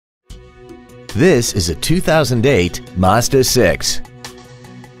This is a 2008 Mazda 6.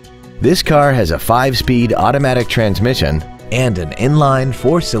 This car has a 5-speed automatic transmission and an inline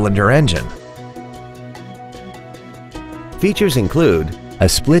 4-cylinder engine. Features include a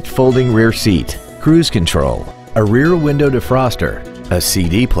split folding rear seat, cruise control, a rear window defroster, a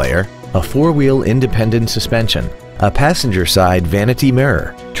CD player, a 4-wheel independent suspension, a passenger side vanity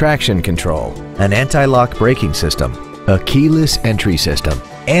mirror, traction control, an anti-lock braking system, a keyless entry system,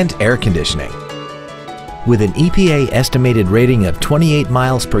 and air conditioning. With an EPA estimated rating of 28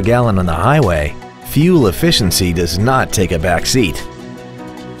 miles per gallon on the highway, fuel efficiency does not take a back seat.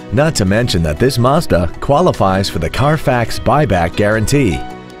 Not to mention that this Mazda qualifies for the Carfax buyback guarantee.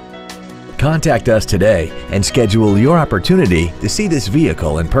 Contact us today and schedule your opportunity to see this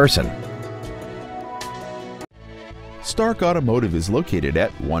vehicle in person. Stark Automotive is located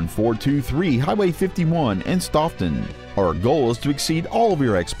at 1423 Highway 51 in Stoughton. Our goal is to exceed all of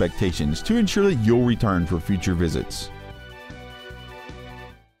your expectations to ensure that you'll return for future visits.